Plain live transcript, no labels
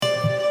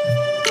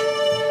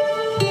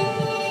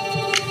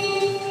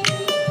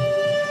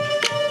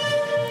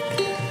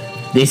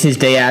This is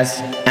Diaz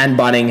and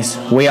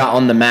Bunnings. We are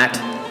on the mat.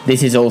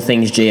 This is All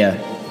Things Geo.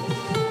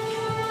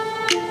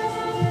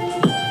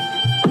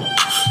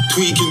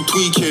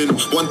 Tweaking,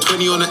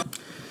 120 on it.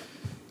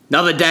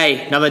 Another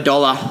day, another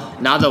dollar,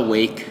 another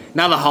week,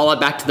 another holler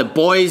back to the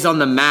boys on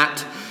the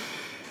mat.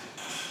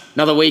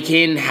 Another week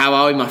in. How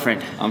are we, my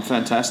friend? I'm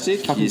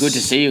fantastic. Fucking good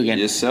to see you again.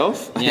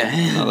 Yourself?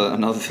 Yeah.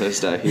 another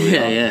Thursday. Here we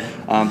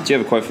are. Do you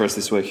have a quote for us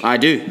this week? I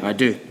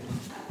do.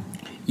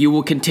 You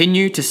will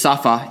continue to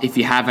suffer if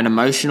you have an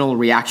emotional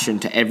reaction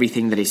to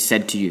everything that is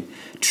said to you.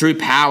 True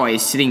power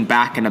is sitting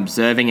back and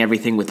observing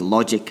everything with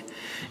logic.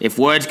 If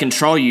words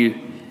control you,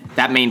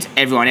 that means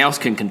everyone else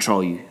can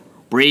control you.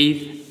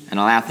 Breathe and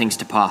allow things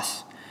to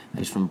pass.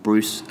 That is from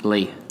Bruce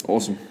Lee.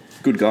 Awesome.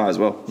 Good guy as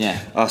well. Yeah.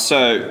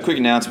 So, quick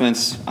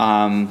announcements.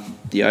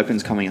 The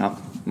Open's coming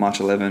up, March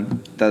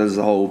 11. That is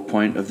the whole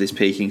point of this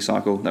peaking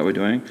cycle that we're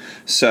doing.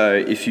 So,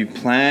 if you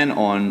plan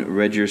on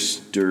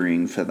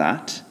registering for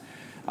that,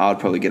 I would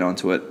probably get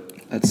onto it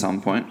at some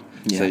point.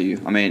 Yeah. So,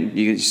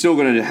 you're still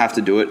going to have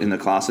to do it in the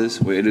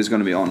classes. It is going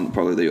to be on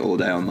probably all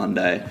day on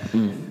Monday,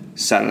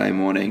 Saturday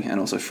morning, and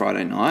also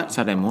Friday night.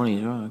 Saturday morning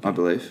as well. Okay. I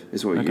believe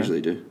is what we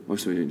usually do.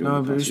 What's we do?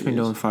 No, but we've just been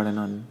doing Friday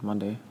night and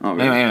Monday. Oh,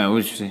 really? Anyway,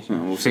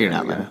 we'll figure it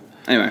out later.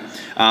 Anyway,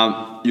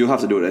 you'll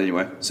have to do it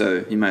anyway,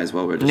 so you may as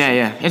well register.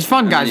 Yeah. It's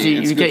fun, guys.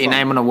 You get your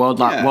name on a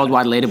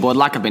worldwide leaderboard.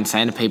 Like I've been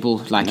saying to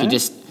people,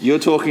 You're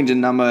talking to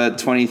number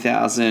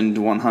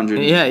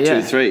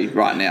 20,123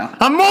 right now.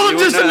 I'm more than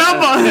just a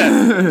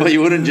number! But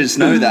you wouldn't just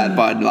know that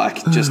by,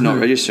 just not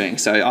registering.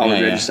 So I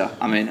would register.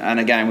 And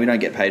again, we don't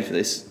get paid for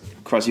this.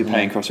 You're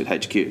paying CrossFit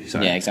HQ.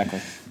 So yeah,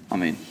 exactly.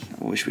 I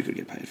wish we could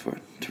get paid for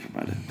it to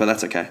promote it, but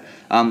that's okay.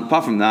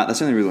 Apart from that, that's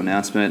the only real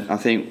announcement. I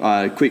think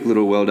quick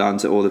little well done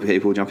to all the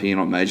people jumping in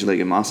on Major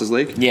League and Masters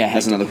League. Yeah,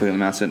 that's another quick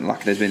announcement.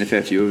 There's been a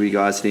fair few of you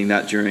guys hitting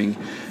that during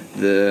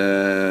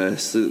the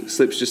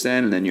slips just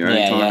then, and then your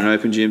own time and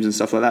open gyms and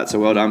stuff like that. So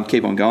well done.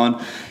 Keep on going.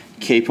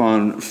 Keep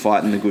on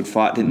fighting the good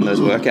fight, hitting those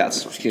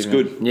workouts. It's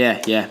good.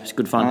 Yeah, it's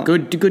good fun.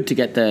 Good to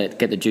get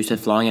the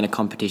juices flowing in a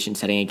competition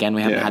setting again.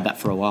 We haven't had that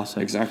for a while. So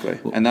exactly,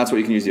 and that's what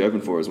you can use the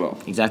Open for as well.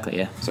 Exactly,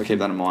 yeah. So keep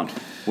that in mind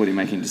when you're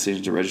making a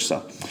decision to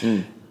register.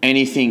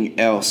 Anything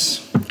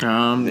else that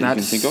you can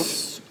think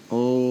of?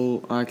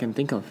 All I can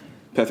think of.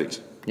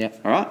 Perfect. Yeah.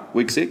 All right,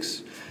 week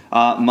 6.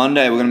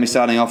 Monday, we're going to be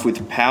starting off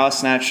with power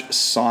snatch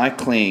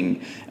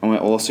cycling, and we're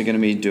also going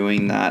to be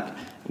doing that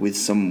with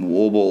some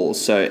wall balls.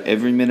 So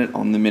every minute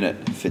on the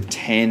minute for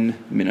 10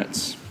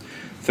 minutes.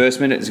 First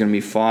minute is going to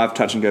be 5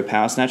 touch and go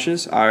power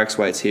snatches. RX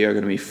weights here are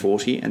going to be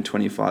 40 and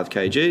 25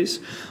 kgs.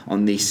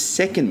 On the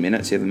second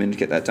minute, so you have a minute to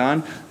get that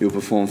done, you'll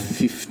perform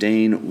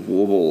 15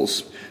 wall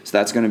balls. So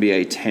that's going to be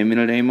a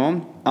 10-minute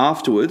EMOM.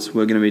 Afterwards,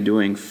 we're going to be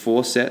doing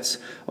 4 sets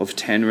of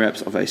 10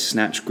 reps of a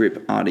snatch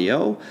grip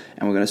RDL,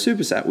 and we're going to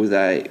superset with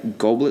a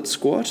goblet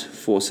squat,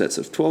 4 sets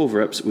of 12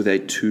 reps with a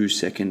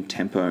 2-second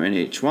tempo in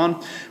each one.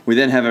 We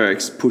then have our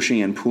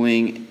pressing and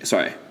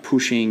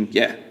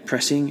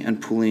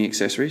pulling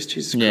accessories,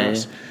 Jesus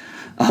Christ.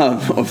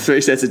 Of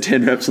 3 sets of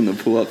 10 reps on the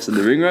pull-ups and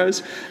the ring rows,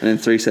 and then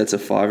 3 sets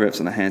of 5 reps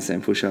on the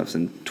handstand push-ups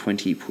and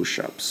 20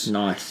 push-ups.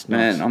 Nice.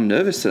 Man, I'm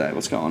nervous today.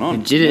 What's going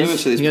on?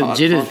 Jitters. You got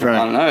jitters, bro.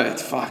 I don't know.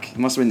 It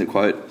must have been the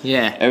quote.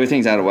 Yeah.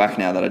 Everything's out of whack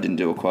now that I didn't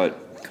do a quote.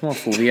 Come on,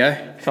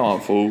 Fulvio. Come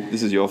on, fool.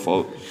 This is your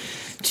fault.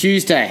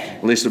 Tuesday.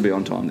 At least it'll be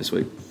on time this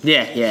week.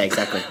 Yeah,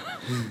 exactly.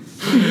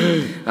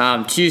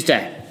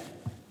 Tuesday.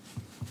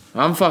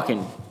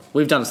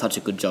 We've done such a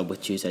good job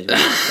with Tuesdays.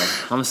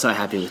 I'm so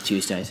happy with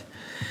Tuesdays.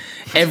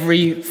 I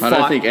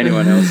don't think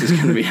anyone else is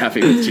going to be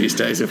happy with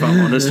Tuesdays, if I'm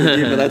honest with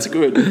you, but that's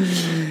good.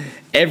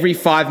 Every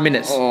 5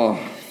 minutes for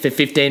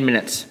 15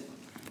 minutes,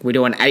 we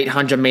do an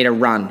 800-meter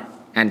run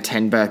and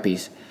 10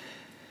 burpees.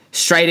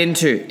 Straight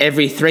into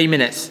every 3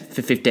 minutes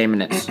for 15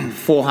 minutes,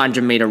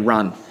 400-meter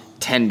run,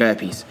 10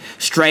 burpees.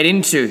 Straight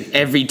into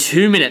every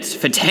 2 minutes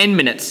for 10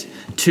 minutes,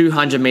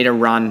 200-meter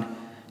run,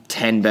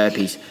 10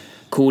 burpees.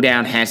 Cool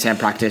down handstand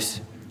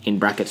practice, in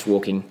brackets,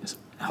 walking,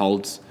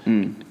 holds,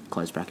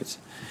 close brackets.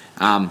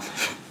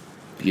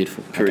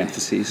 Beautiful.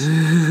 Parentheses. Okay.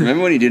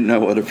 Remember when you didn't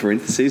know what a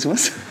parentheses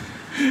was?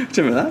 Do you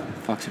remember that?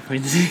 Fuck's a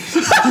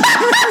parentheses.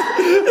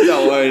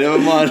 Don't worry, never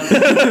mind.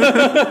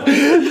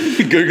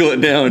 Google it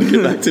now and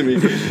get back to me.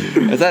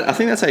 I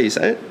think that's how you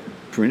say it.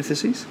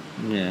 Parentheses?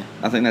 Yeah.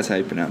 I think that's how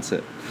you pronounce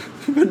it.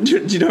 But do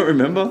you don't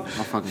remember?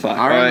 Fuck.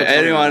 All right,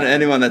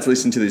 anyone that's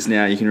listening to this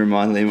now, you can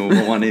remind Liam of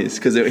what one is,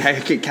 because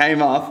it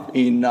came up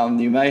in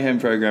the Mayhem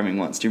programming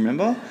once. Do you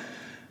remember?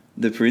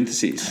 The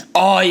parentheses.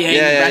 Oh,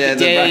 yeah.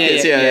 The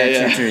brackets.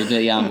 Yeah. True.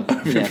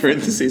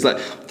 Parentheses. Like,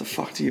 what the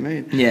fuck do you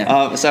mean?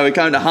 Yeah. So we're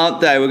coming to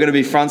Hunt Day. We're going to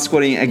be front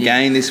squatting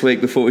again this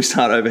week before we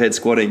start overhead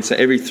squatting. So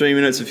every 3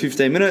 minutes for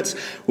 15 minutes,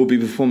 we'll be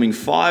performing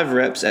 5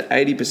 reps at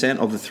 80%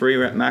 of the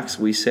 3-rep max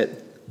we set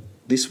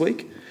this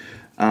week.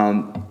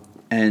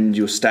 And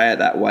you'll stay at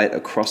that weight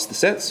across the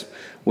sets.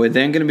 We're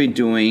then going to be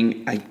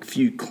doing a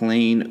few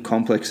clean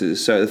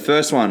complexes. So the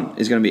first one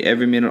is going to be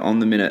every minute on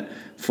the minute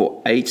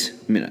for 8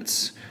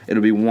 minutes.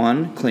 It'll be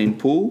 1 clean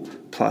pull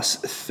plus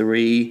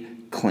 3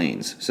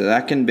 cleans. So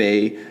that can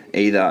be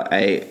either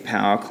a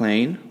power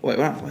clean. Wait.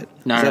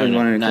 No, Is that no,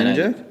 one in a no, clean and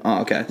no. jerk?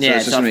 Oh, okay. So Yeah,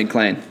 it's just going to be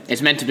clean.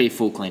 It's meant to be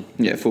full clean.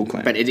 Yeah, full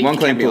clean. But it one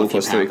can clean be pull off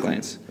your plus power 3 clean.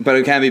 cleans. But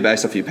it can be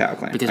based off your power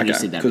clean. Because we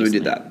just did that Because we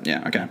did recently.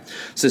 that. Yeah, okay.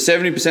 So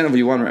 70% of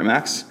your 1 rep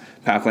max,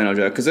 power clean or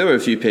jerk. Because there were a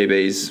few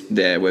PBs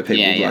there where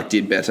people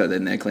did better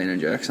than their clean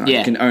and jerks. And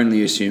I can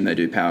only assume they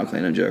do power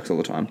clean and jerks all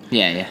the time.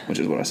 Yeah. Which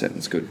is what I said.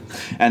 That's good.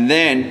 And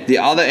then the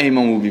other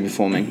EMOM we'll be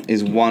performing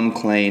is 1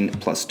 clean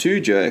plus 2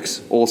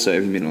 jerks, also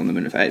every minute on the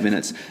minute for 8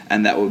 minutes.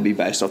 And that will be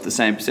based off the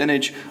same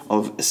percentage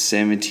of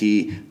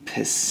 70%.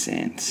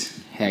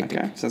 Hectic.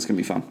 Okay, so that's going to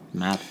be fun.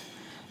 Mad.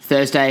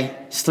 Thursday,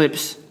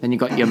 slips. Then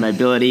you've got your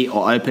mobility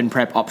or open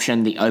prep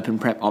option. The open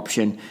prep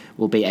option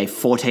will be a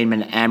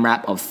 14-minute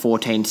AMRAP of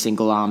 14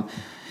 single arm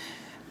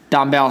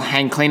dumbbell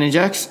hang clean and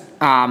jerks,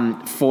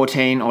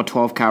 14 or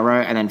 12 cal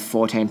row, and then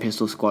 14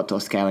 pistol squats or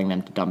scaling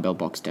them to dumbbell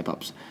box step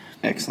ups.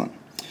 Excellent.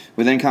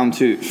 We then come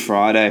to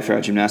Friday for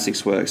our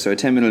gymnastics work. So a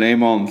 10-minute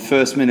EMOM.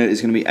 First minute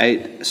is going to be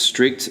 8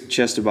 strict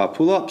chest to bar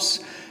pull-ups.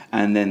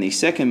 And then the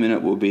second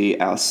minute will be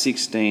our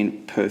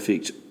 16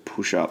 perfect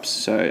push-ups.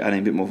 So adding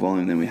a bit more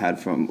volume than we had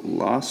from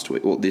last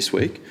week, or this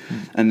week.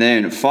 And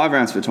then 5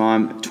 rounds for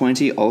time,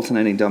 20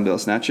 alternating dumbbell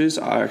snatches,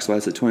 RX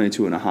weights at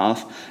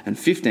 22.5 and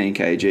 15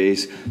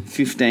 kgs,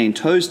 15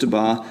 toes to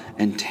bar,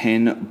 and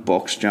 10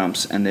 box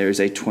jumps. And there is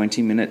a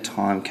 20-minute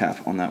time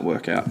cap on that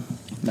workout.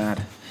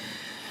 Mad.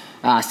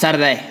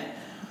 Saturday,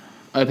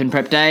 open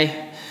prep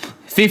day,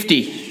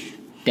 50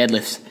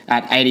 deadlifts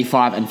at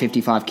 85 and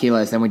 55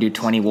 kilos. Then we do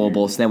 20 wall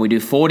balls. Then we do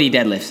 40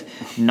 deadlifts,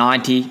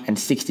 90 and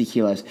 60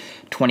 kilos,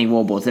 20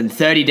 wall balls. Then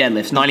 30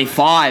 deadlifts,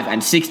 95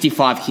 and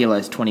 65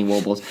 kilos, 20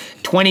 wall balls.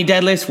 20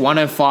 deadlifts,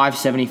 105,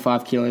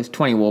 75 kilos,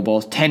 20 wall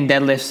balls. 10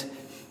 deadlifts,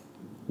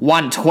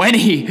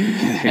 120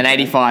 and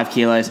 85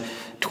 kilos,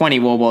 20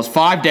 wall balls.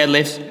 5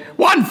 deadlifts,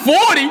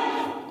 140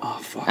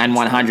 and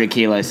 100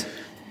 kilos.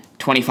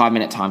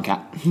 25-minute time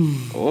cap.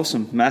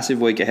 Awesome. Massive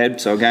week ahead.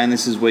 So again,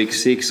 this is week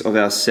 6 of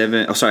our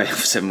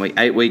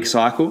 8-week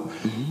cycle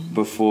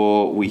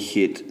before we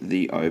hit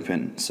the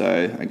open.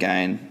 So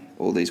again,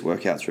 all these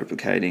workouts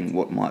replicating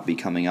what might be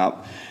coming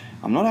up.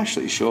 I'm not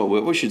actually sure.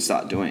 What we should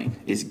start doing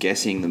is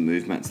guessing the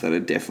movements that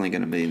are definitely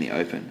going to be in the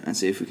open and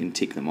see if we can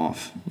tick them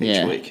off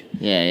each week.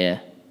 Yeah.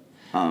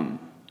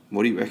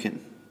 What do you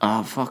reckon?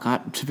 Oh, fuck.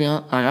 To be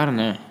honest, I don't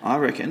know. I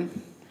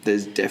reckon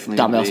there's definitely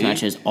dumbbell gonna be,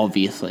 snatches,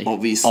 obviously.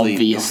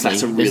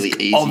 That's a really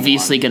easy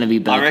obviously going to be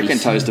burpees. I reckon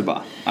toes to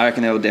bar. I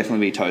reckon there will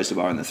definitely be toes to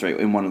bar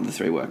in one of the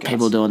 3 workouts.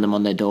 People doing them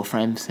on their door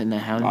frames in their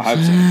houses. I hope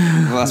so.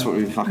 Well, that's what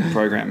we're fucking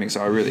programming,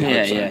 so I really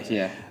hope so.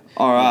 Yeah.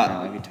 All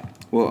right.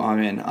 Well, I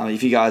mean,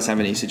 if you guys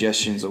have any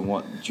suggestions on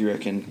what do you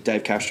reckon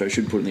Dave Castro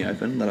should put in the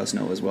open, let us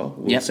know as well.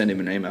 We'll send him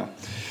an email.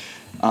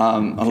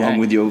 Along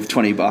with your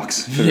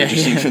 $20 for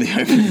registering for the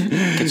open.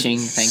 Ka-ching,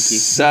 thank you.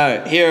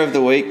 So, hero of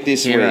the week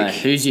this week.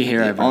 Who's your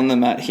hero, bro? On the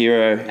mat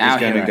hero is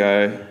going to hero.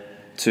 go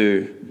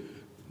to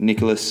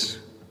Nicholas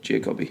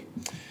Giacobbe.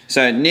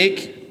 So,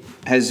 Nick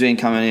has been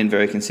coming in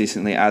very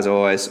consistently, as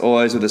always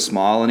with a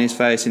smile on his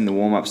face in the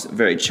warm-ups,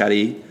 very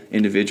chatty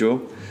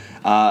individual.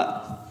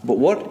 But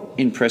what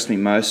impressed me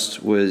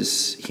most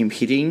was him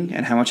hitting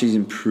and how much he's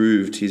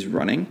improved his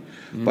running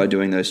by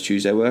doing those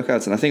Tuesday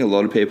workouts. And I think a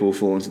lot of people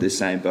fall into this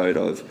same boat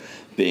of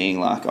being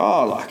like,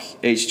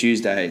 each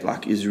Tuesday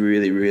is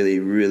really, really,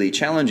 really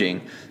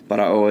challenging, but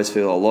I always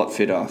feel a lot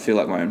fitter. I feel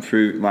like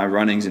my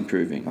running's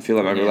improving. I feel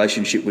like my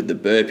relationship with the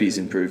burpees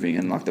improving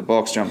and like the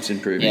box jumps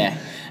improving. Yeah,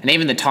 and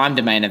even the time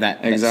domain of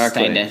that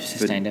Exactly.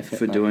 sustained effort.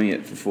 For doing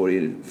it for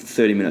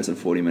 30 minutes and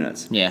 40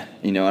 minutes. Yeah.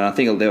 And I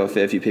think there were a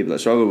fair few people that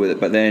struggled with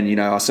it, but then,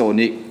 I saw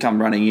Nick come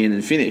running in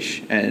and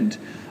finish, and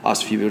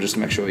asked a few people just to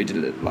make sure he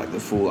did it like the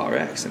full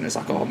RX, and it's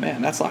like, oh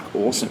man, that's like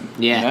awesome.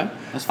 Yeah,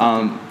 that's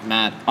fucking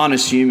mad.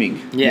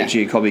 Unassuming Nick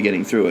Giacobbe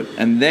getting through it.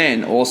 And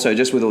then also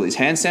just with all his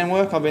handstand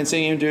work I've been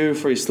seeing him do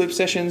for his slip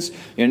sessions,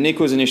 Nick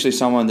was initially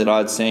someone that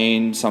I'd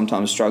seen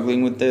sometimes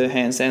struggling with the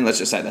handstand. Let's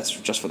just say that's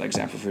just for the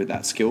example for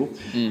that skill.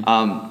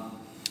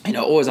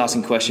 Always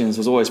asking questions,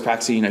 was always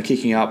practicing,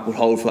 kicking up, would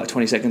hold for like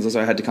 20 seconds or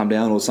so, had to come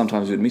down, or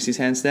sometimes would miss his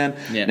handstand.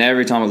 Yeah. Now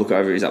every time I look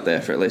over, he's up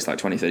there for at least like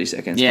 20, 30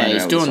 seconds. Yeah,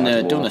 he's doing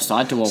the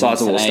side to wall stuff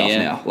today,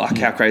 now. Like,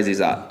 how crazy is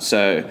that?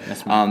 So,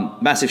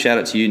 massive shout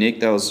out to you,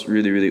 Nick. That was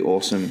really, really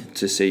awesome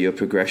to see your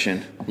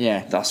progression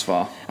thus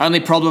far.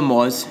 Only problem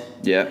was...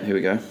 Yeah, here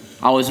we go.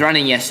 I was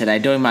running yesterday,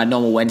 doing my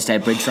normal Wednesday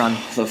bridge run.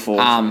 The fall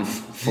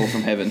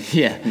from heaven.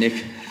 Yeah.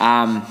 Nick.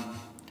 And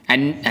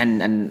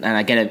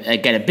I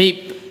get a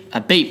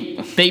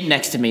beep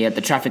next to me at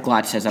the traffic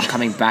light, says I'm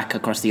coming back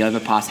across the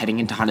overpass heading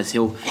into Hunters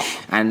Hill,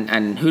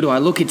 and who do I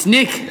look? It's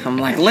Nick. I'm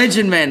like,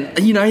 legend, man.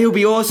 He'll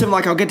be awesome.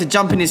 Like, I'll get to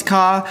jump in his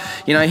car.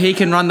 He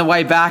can run the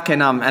way back,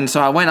 and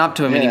so I went up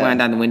to him and he went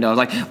down the window. I was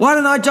like, why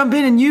don't I jump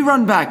in and you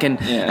run back? And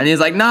he was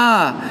like,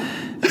 nah.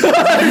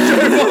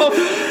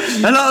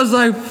 And I was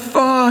like,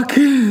 fuck. fuck.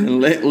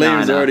 And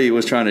Liam's No. already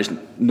was trying to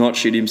not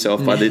shit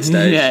himself by this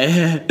stage.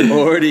 yeah.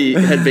 Already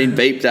had been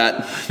beeped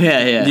at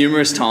Yeah.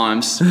 numerous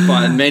times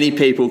by many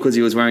people because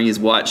he was wearing his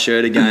white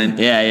shirt again.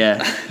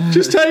 Yeah.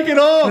 Just take it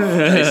off,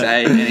 they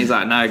say. And he's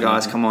like, no,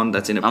 guys, come on,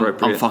 that's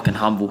inappropriate. I'm fucking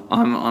humble.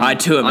 I'm- I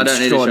too am I don't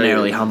need to show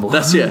extraordinarily you. humble.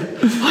 That's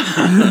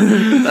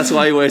That's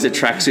why he wears a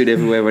tracksuit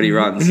everywhere when he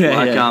runs.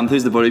 Yeah.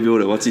 Who's the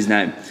bodybuilder? What's his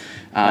name?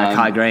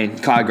 Kai Green.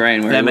 Kai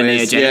Green. Where he Lemonade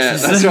wears,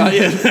 Genesis. yeah, that's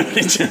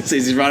right. Yeah,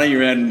 he's running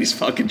around in his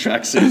fucking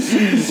tracksuit.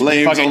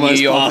 Liam's Fucking almost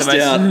New York, passed the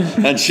most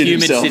out and shit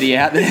humid himself. city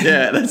out there.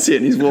 Yeah, that's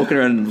it. He's walking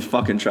around in a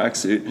fucking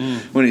tracksuit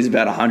when he's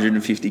about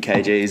 150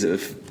 kgs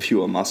of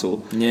pure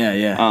muscle.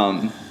 Yeah.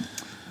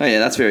 Oh yeah,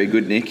 that's very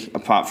good, Nick.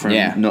 Apart from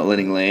Yeah. not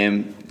letting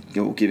Liam,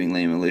 or giving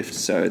Liam a lift,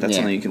 so that's Yeah.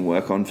 something you can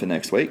work on for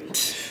next week.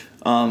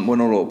 We're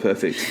not all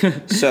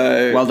perfect,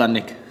 so Well done,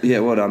 Nick. Yeah,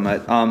 well done,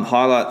 mate.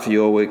 Highlight for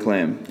your week,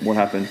 Liam. What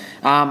happened?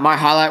 My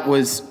highlight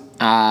was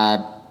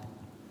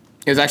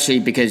it was actually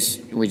because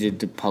we did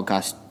the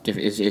podcast.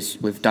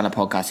 We've done a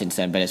podcast since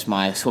then, but it's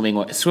my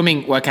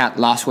swimming workout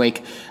last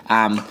week.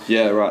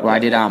 Yeah, right. Where I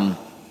did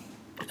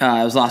it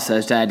was last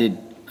Thursday. I did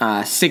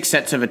 6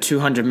 sets of a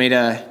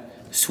 200-meter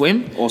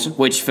swim. Awesome.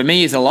 Which for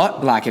me is a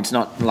lot. Like, it's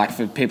not like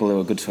for people who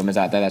are good swimmers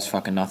out there, that's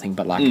fucking nothing.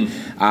 But like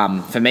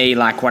for me,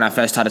 like when I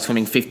first started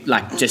swimming,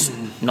 just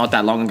not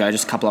that long ago,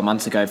 just a couple of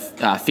months ago,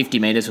 50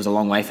 meters was a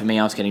long way for me.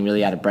 I was getting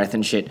really out of breath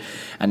and shit.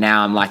 And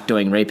now I'm like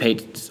doing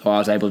repeats, or I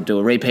was able to do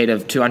a repeat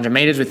of 200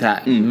 meters with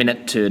that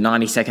minute to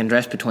 90-second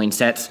rest between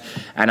sets.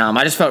 And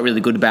I just felt really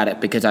good about it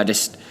because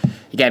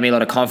it gave me a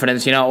lot of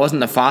confidence. You know, it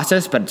wasn't the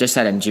fastest, but just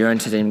that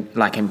endurance had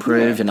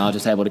improved, and I was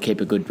just able to keep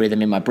a good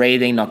rhythm in my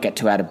breathing, not get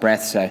too out of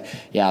breath. So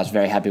yeah, I was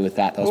very happy with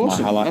that. That was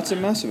Awesome. my highlight. That's a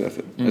massive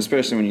effort,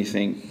 especially when you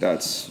think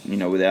that's,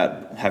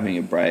 without having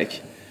a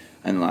break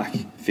and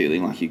like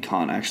feeling like you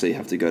can't actually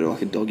have to go to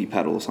like a doggy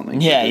paddle or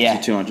something. Yeah, Because yeah.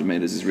 the 200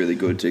 meters is really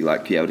good to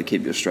like be able to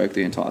keep your stroke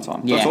the entire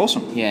time. Yeah. That's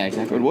awesome. Yeah,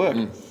 exactly. Good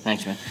work.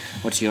 Thanks, man.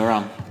 What's your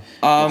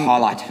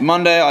highlight?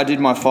 Monday, I did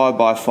my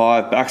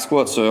 5x5 back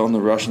squat. So on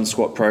the Russian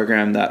squat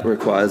program, that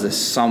requires a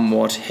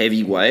somewhat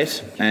heavy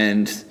weight,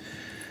 and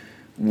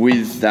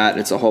with that,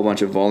 it's a whole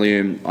bunch of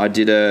volume. I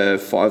did a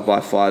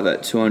 5x5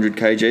 at 200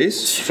 kgs.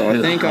 So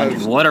I think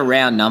What a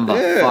round number.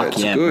 Fuck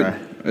it's yeah, good.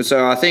 bro.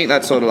 So I think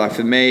that's sort of like,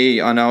 for me,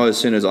 I know as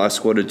soon as I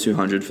squatted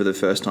 200 for the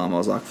first time, I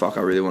was like, fuck,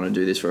 I really want to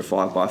do this for a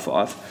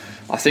 5x5.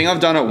 I think I've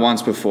done it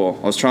once before.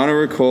 I was trying to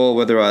recall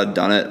whether I'd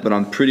done it, but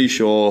I'm pretty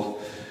sure,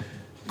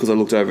 because I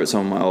looked over at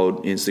some of my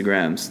old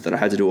Instagrams, that I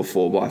had to do a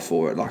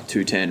 4x4 at like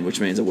 210,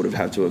 which means I would have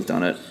had to have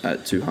done it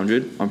at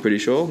 200. I'm pretty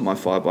sure, my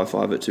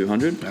 5x5 at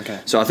 200. Okay.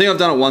 So I think I've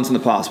done it once in the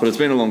past, but it's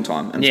been a long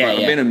time. And Yeah, it's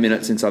yeah. been a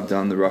minute since I've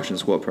done the Russian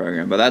squat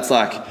program, but that's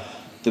like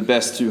the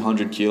best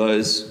 200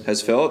 kilos has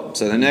felt.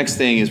 So the next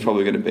thing is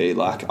probably going to be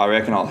like, I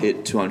reckon I'll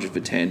hit 200 for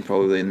 10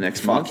 probably in the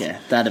next month. Fuck yeah.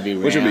 That'd be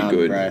round, Which would be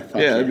good. bro. Fuck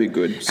Yeah, that'd be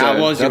good. So How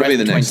was your that'll be rest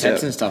the between next sets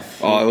step. and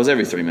stuff? Oh, it was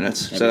every 3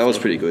 minutes. So that was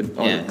pretty good.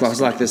 Yeah, Because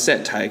like the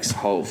set takes a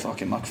whole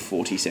fucking like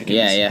 40 seconds.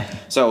 Yeah.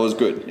 So it was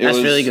good. That's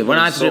really good. When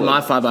I had to do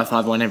my solid. 5x5,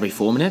 I went every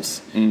 4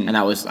 minutes, and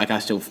that was like I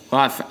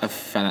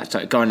found that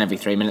so going every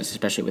 3 minutes,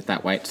 especially with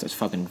that weight, so it's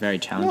fucking very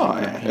challenging. Oh,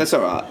 yeah, that's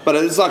all right. But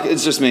it's like, it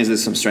just means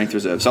there's some strength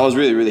reserve. So I was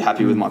really, really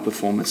happy with my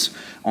performance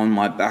on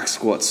my back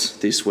squats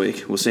this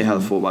week. We'll see how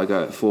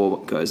the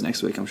 4 goes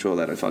next week. I'm sure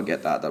that if I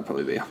get that, that'll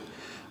probably be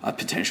a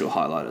potential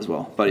highlight as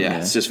well. But yeah,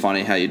 it's just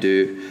funny how you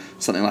do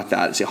something like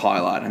that. It's your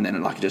highlight, and then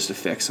it like just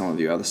affects some of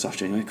your other stuff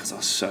during the week, because I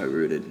was so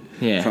rooted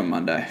from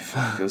Monday.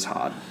 Fuck, it was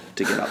hard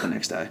to get up the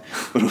next day,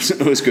 but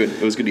it was good.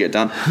 It was good to get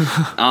done.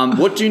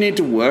 What do you need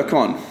to work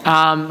on?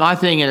 I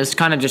think it's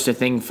kind of just a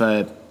thing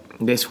for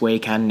this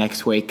week and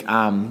next week.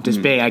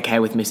 Just being okay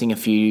with missing a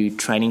few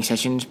training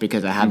sessions,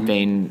 because I have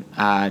been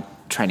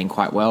training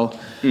quite well.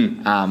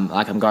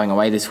 Like I'm going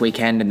away this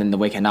weekend, and then the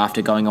weekend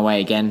after going away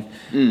again.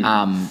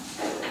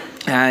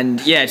 And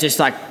yeah, just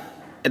like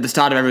at the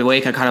start of every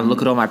week, I kind of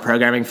look at all my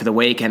programming for the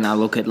week, and I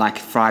look at like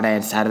Friday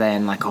and Saturday,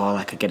 and like,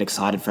 I get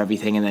excited for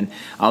everything. And then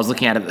I was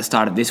looking at it at the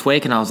start of this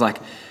week, and I was like,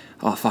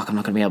 oh fuck, I'm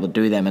not going to be able to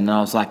do them. And then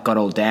I was like, got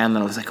all down, and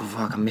I was like, oh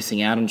fuck, I'm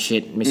missing out on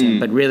shit.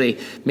 But really,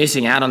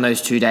 missing out on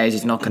those 2 days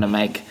is not going to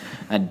make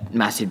a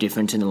massive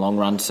difference in the long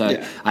run.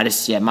 So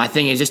my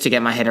thing is just to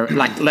get my head,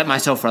 like, let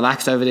myself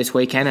relax over this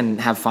weekend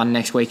and have fun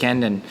next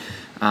weekend, and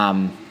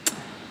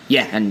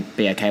and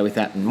be okay with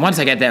that. And once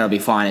I get there, I'll be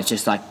fine. It's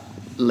just like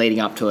leading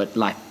up to it,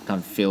 like I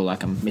feel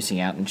like I'm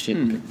missing out and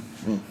shit.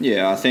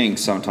 Yeah, I think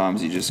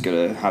sometimes you just got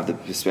to have the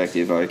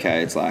perspective,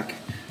 okay, it's like,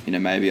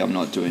 maybe I'm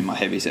not doing my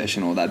heavy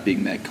session or that big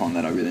Metcon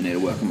that I really need to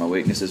work on my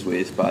weaknesses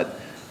with, but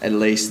at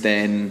least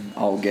then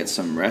I'll get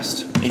some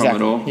rest from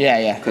it all.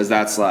 Yeah. Because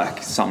that's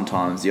like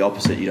sometimes the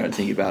opposite. You don't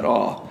think about,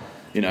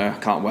 I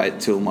can't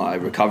wait till my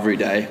recovery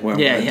day when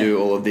I'm going to do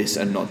all of this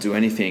and not do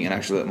anything and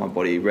actually let my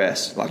body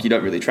rest. Like, you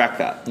don't really track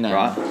that,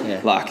 right?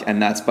 Yeah.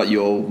 Like, but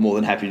you're more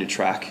than happy to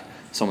track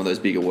some of those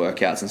bigger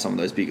workouts and some of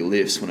those bigger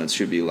lifts when it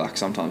should be like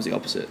sometimes the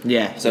opposite.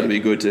 Yeah. So it'd be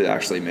good to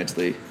actually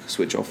mentally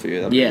switch off for you.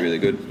 That'd be really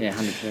good. Yeah,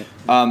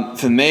 100%.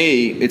 For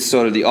me, it's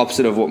sort of the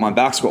opposite of what my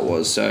back squat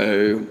was.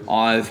 So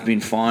I've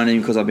been finding,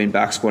 because I've been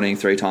back squatting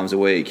 3 times a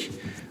week,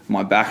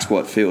 my back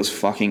squat feels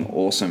fucking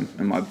awesome.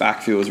 And my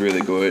back feels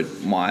really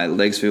good. My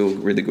legs feel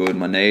really good.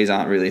 My knees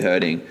aren't really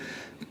hurting.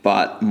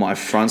 But my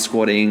front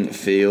squatting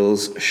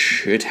feels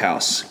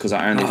shithouse because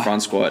I only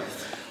front squat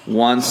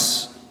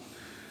once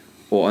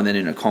and then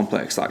in a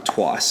complex like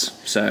twice.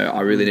 So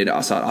I really need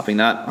to start upping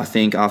that. I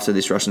think after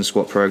this Russian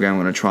squat program,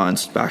 I'm going to try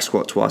and back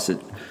squat twice,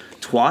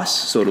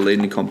 sort of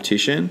leading the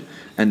competition,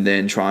 and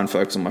then try and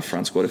focus on my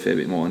front squat a fair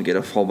bit more and get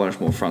a whole bunch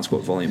more front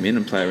squat volume in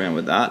and play around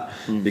with that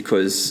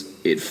because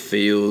it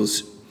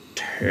feels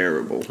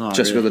terrible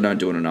just because I don't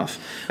do it enough.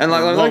 And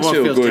like my legs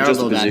feel good, just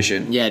the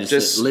position. Yeah,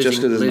 just because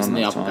there's not the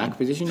enough upper back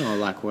position, or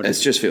like what? It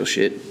just feels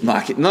shit.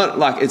 Like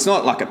it's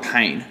not like a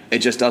pain. It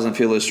just doesn't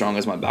feel as strong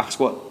as my back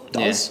squat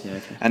does. Yeah,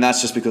 okay. And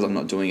that's just because I'm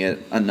not doing it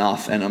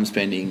enough, and I'm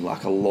spending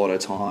like a lot of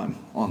time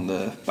on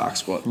the back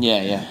squat.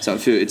 Yeah. So I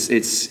feel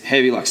it's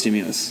heavy like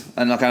stimulus,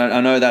 and like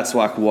I know that's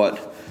like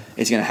what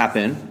is going to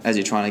happen as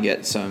you're trying to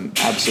get some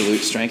absolute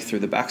strength through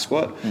the back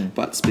squat,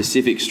 but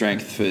specific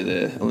strength for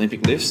the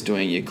Olympic lifts,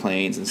 doing your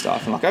cleans and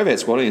stuff. And like overhead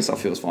squatting and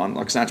stuff feels fine.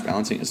 Like snatch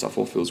balancing and stuff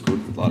all feels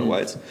good with lighter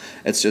weights.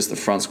 It's just the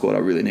front squat I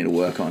really need to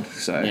work on.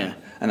 So,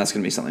 and that's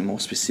going to be something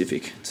more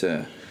specific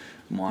to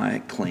my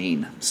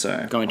clean.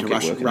 So going to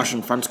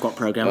Russian front squat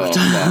program. Oh,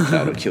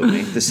 that would kill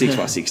me. The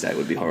 6x6 day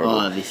would be horrible.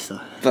 Oh, this.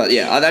 But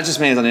yeah, that just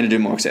means I need to do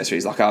more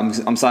accessories. Like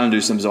I'm starting to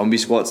do some zombie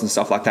squats and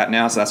stuff like that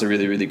now. So that's a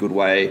really, really good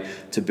way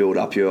to build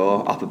up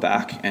your upper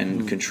back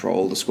and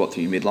control the squat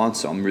through your midline.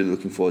 So I'm really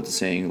looking forward to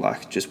seeing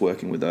like just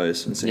working with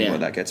those and seeing where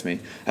that gets me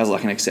as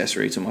like an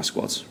accessory to my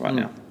squats right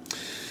now.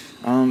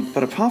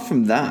 But apart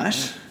from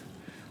that,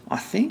 I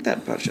think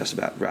that just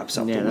about wraps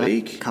up the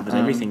week. Covers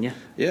everything,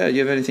 Yeah, you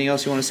have anything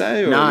else you want to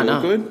say? Or no.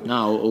 All good?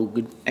 No, all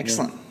good.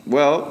 Excellent.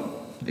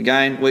 Well,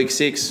 again, week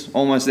 6,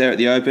 almost there at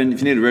the Open. If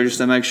you need to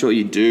register, make sure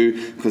you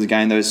do, because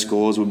again, those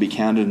scores will be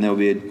counted and there'll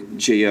be a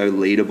Geo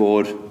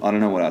leaderboard. I don't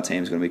know what our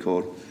team's going to be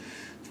called.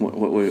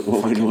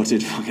 What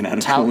did fucking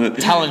Adam call it?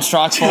 Talent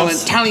Strike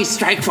Force. Talent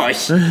Strike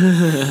Force.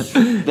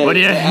 What do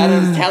you?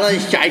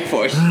 Talent Strike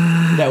Force.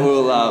 That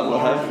will we'll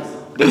have.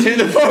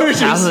 The forages.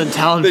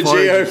 Talent the forages.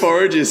 Geo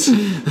forages.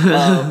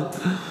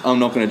 I'm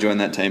not going to join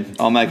that team.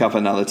 I'll make up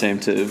another team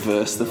to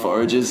verse the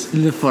forages.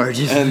 The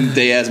forages. And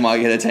Diaz might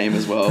get a team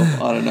as well.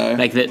 I don't know.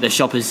 Like the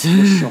shoppers.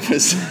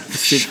 Shoppers.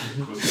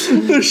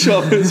 The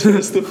shoppers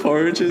versus the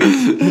forages.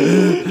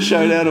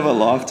 Showdown of a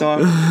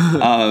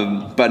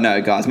lifetime. But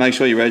no, guys, make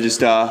sure you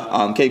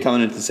register. Keep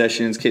coming into the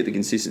sessions. Keep the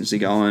consistency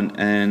going.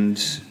 And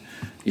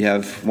you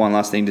have one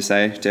last thing to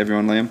say to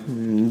everyone,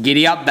 Liam?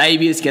 Giddy up,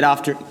 baby. Let's get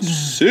after it.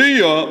 See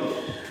ya.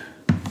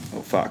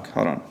 Oh, fuck.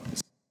 Hold on.